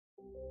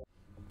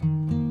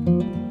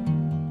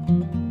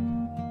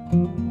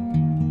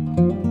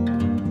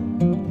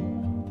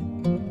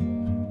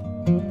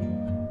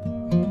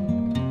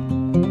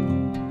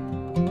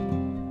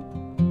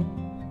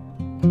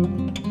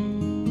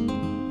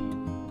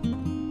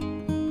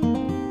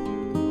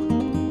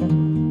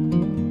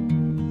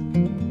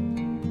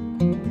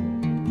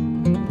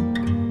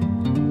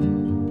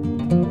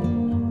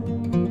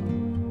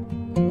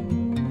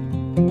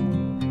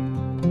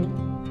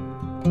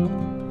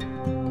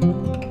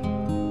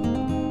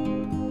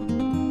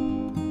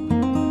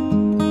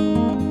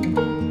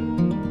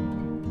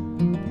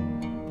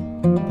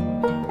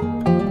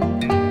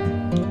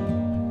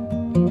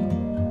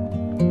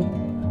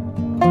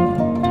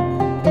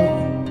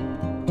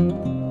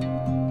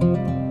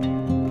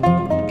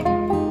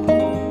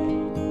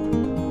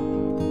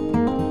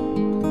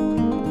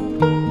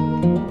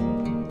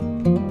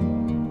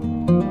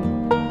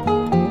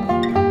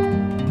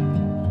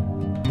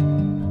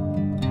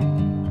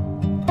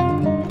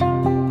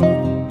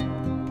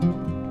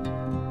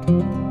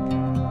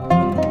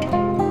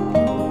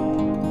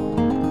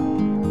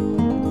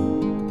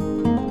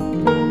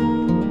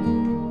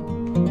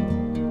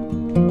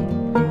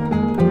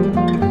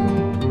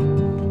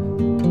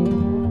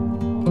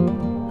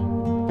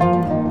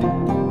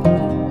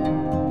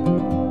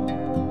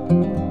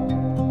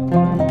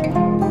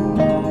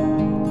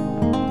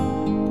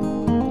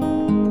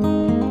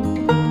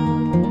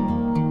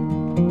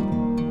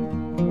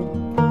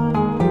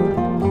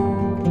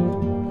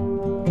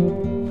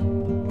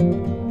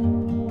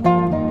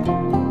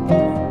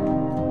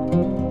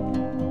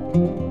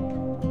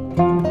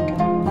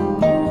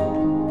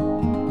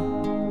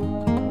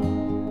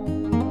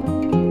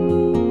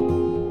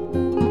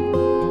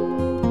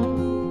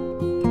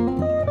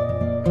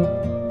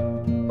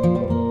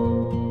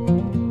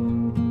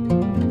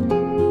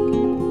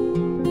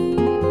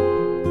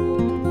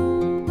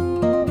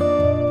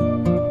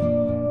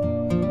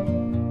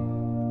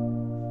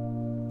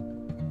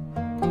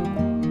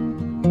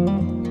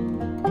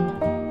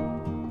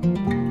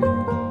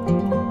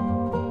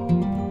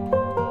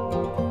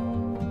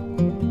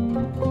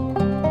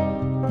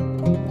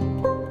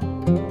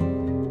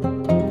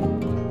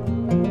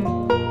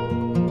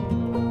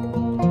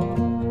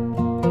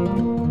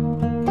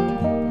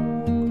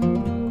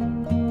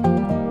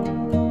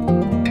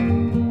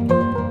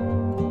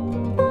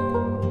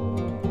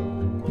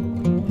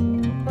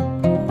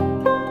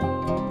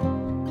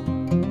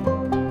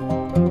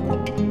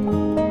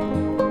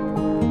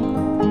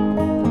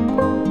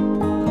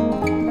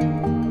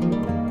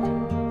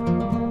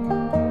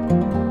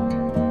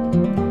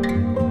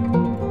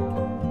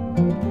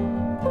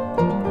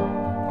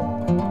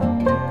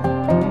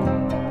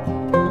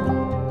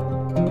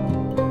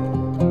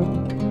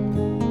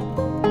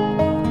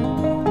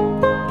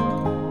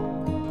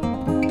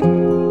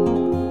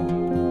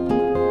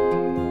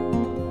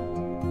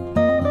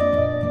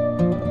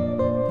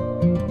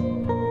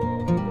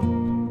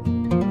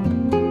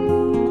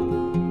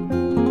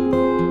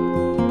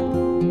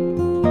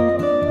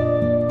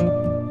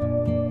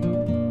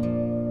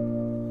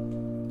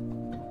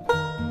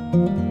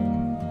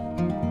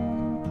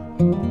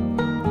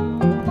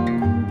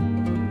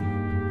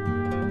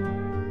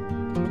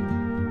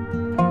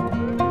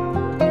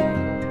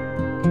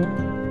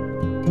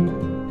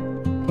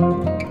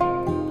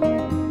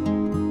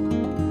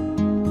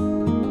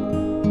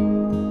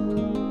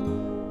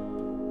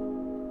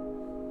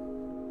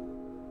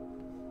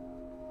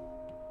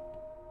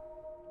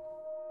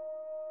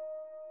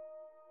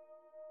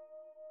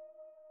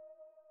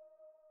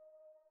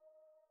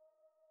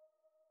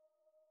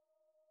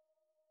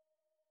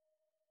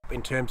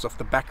In terms of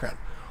the background,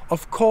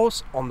 of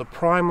course on the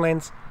prime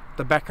lens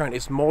the background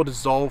is more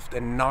dissolved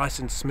and nice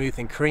and smooth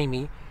and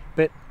creamy,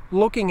 but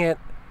looking at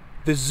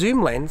the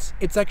zoom lens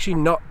it's actually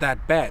not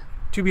that bad.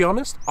 To be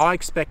honest, I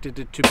expected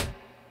it to be.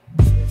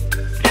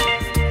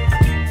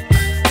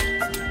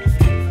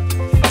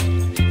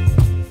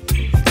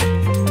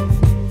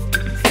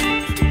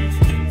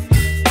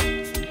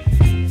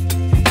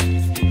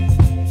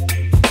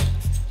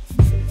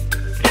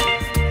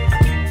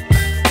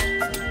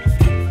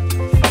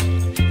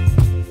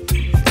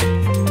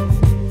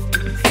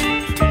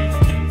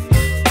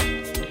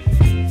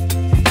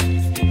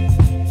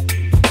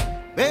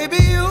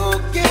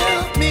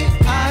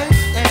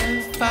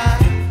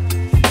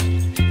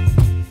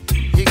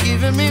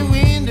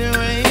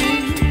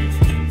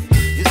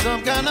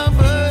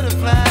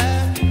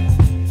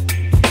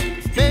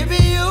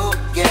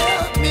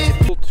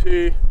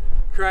 To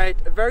create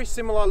a very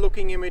similar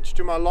looking image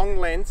to my long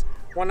lens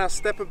when I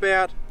step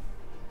about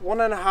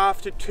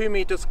 1.5 to 2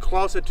 meters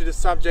closer to the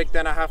subject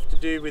than I have to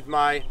do with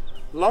my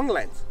long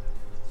lens.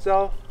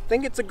 So I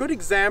think it's a good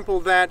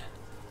example that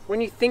when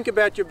you think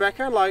about your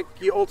background, like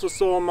you also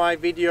saw in my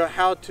video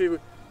how to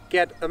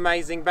get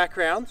amazing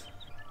backgrounds,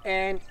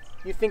 and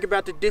you think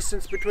about the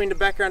distance between the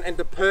background and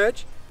the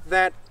perch,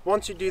 that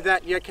once you do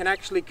that you can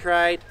actually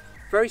create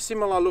very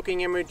similar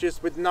looking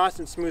images with nice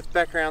and smooth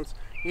backgrounds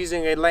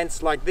using a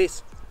lens like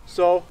this.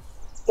 So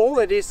all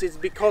it is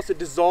because it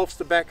dissolves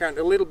the background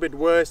a little bit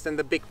worse than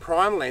the big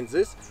prime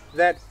lenses,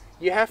 that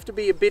you have to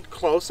be a bit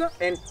closer,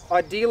 and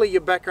ideally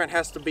your background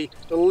has to be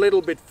a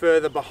little bit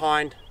further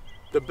behind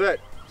the bird.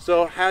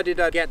 So how did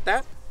I get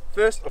that?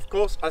 First, of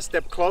course, I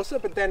stepped closer,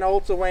 but then I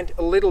also went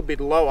a little bit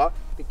lower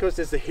because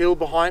there's a hill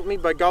behind me.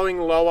 By going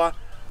lower,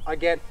 I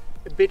get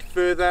a bit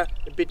further,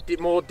 a bit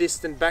more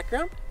distant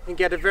background, and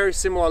get a very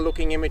similar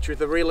looking image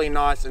with a really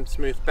nice and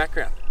smooth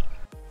background.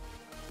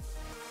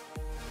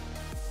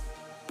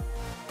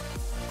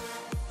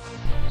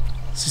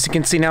 So as you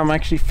can see now, I'm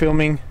actually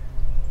filming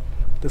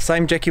the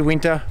same Jackie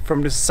Winter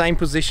from the same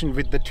position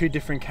with the two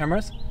different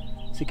cameras.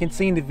 So you can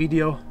see in the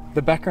video,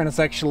 the background is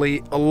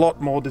actually a lot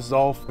more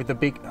dissolved with the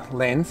big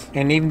lens.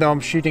 And even though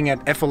I'm shooting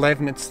at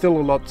f11, it's still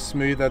a lot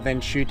smoother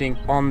than shooting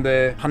on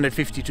the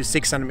 150 to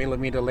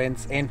 600mm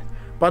lens. And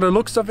by the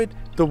looks of it,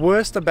 the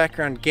worse the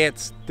background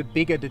gets, the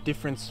bigger the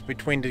difference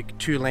between the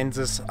two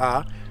lenses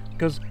are,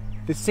 because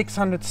the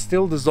 600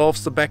 still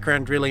dissolves the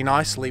background really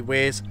nicely,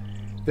 whereas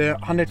the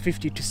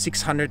 150 to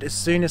 600, as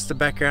soon as the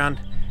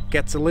background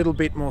gets a little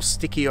bit more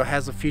sticky or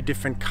has a few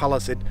different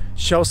colors, it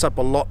shows up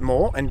a lot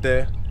more, and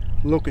the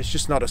look is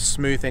just not as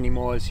smooth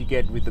anymore as you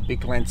get with the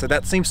big lens. So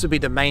that seems to be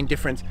the main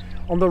difference.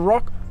 On the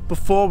Rock,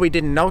 before we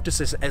didn't notice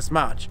this as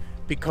much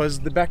because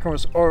the background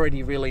was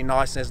already really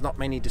nice and there's not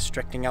many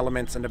distracting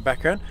elements in the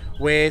background,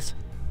 whereas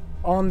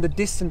on the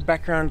distant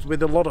backgrounds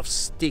with a lot of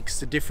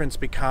sticks, the difference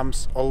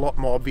becomes a lot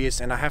more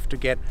obvious, and I have to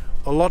get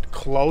a lot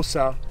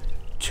closer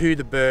to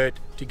the bird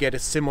to get a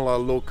similar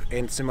look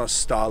and similar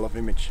style of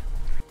image.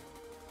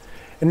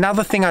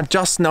 Another thing I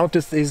just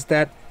noticed is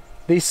that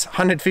this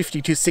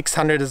 150 to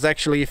 600 is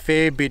actually a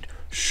fair bit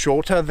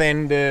shorter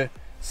than the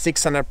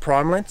 600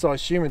 prime lens. I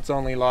assume it's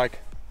only like,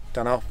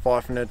 don't know,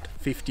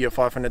 550 or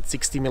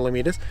 560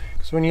 millimeters.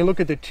 So when you look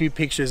at the two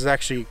pictures, there's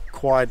actually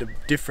quite a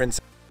difference.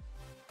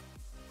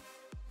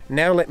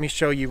 Now let me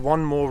show you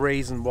one more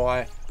reason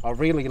why I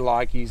really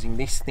like using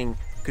this thing,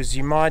 because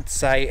you might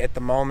say at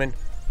the moment,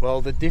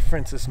 well, the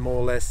difference is more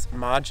or less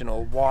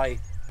marginal. Why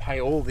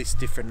pay all this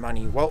different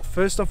money? Well,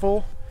 first of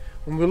all,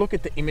 when we look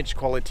at the image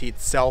quality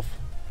itself,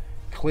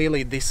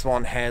 clearly this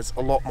one has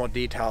a lot more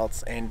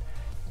details and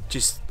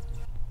just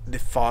the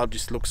file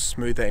just looks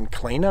smoother and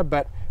cleaner.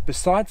 But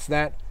besides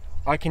that,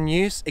 I can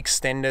use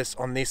extenders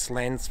on this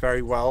lens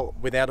very well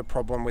without a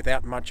problem,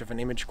 without much of an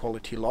image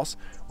quality loss.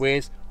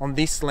 Whereas on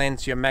this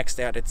lens, you're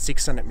maxed out at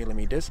 600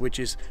 millimeters, which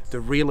is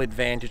the real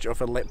advantage of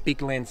a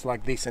big lens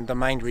like this. And the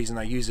main reason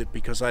I use it,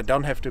 because I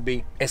don't have to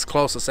be as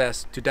close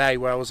as today,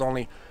 where I was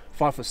only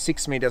 5 or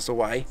 6 meters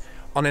away.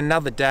 On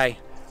another day,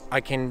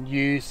 I can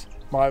use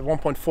my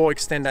 1.4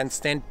 extender and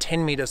stand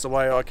 10 meters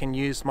away, or I can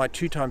use my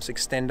 2x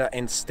extender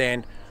and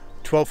stand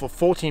 12 or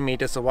 14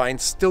 meters away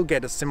and still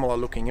get a similar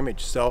looking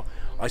image. So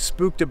I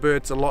spook the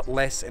birds a lot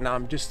less and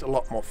I'm just a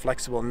lot more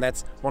flexible, and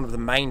that's one of the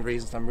main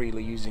reasons I'm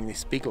really using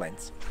this big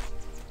lens.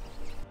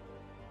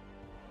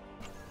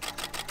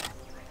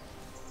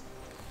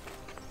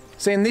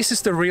 So, and this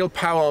is the real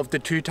power of the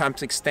 2x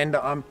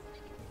extender. I'm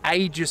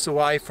ages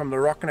away from the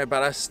Wegener,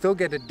 but I still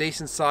get a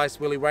decent sized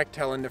woolly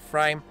wagtail in the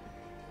frame.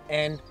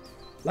 And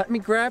let me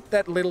grab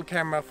that little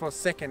camera for a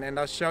second and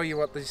I'll show you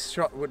what this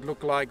shot would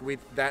look like with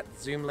that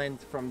zoom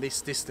lens from this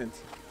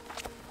distance.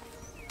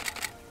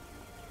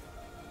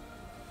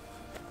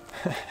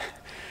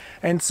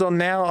 And so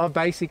now I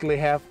basically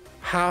have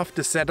half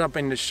the setup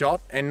in the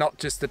shot and not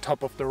just the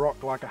top of the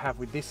rock like I have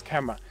with this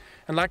camera.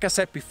 And like I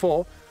said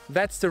before,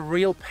 that's the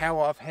real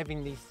power of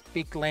having these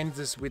big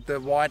lenses with the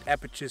wide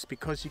apertures,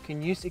 because you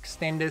can use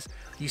extenders,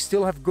 you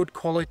still have good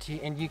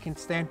quality, and you can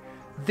stand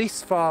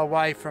this far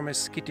away from a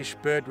skittish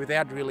bird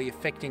without really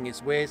affecting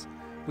his wares.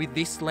 With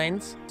this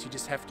lens, you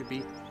just have to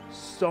be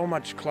so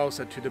much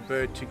closer to the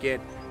bird to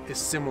get a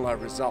similar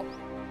result.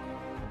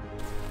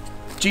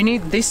 Do you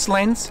need this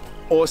lens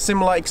or a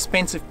similar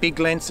expensive big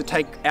lens to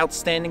take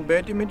outstanding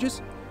bird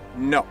images?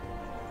 No.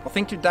 I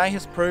think today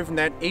has proven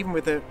that even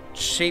with a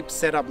cheap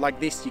setup like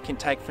this, you can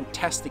take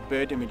fantastic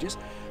bird images.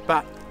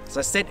 But as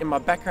I said in my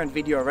background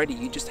video already,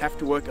 you just have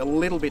to work a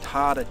little bit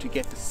harder to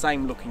get the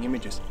same looking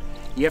images.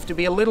 You have to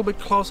be a little bit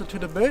closer to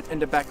the bird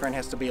and the background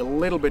has to be a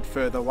little bit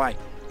further away.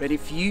 But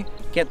if you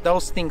get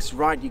those things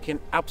right, you can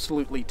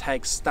absolutely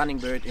take stunning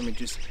bird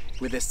images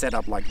with a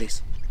setup like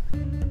this.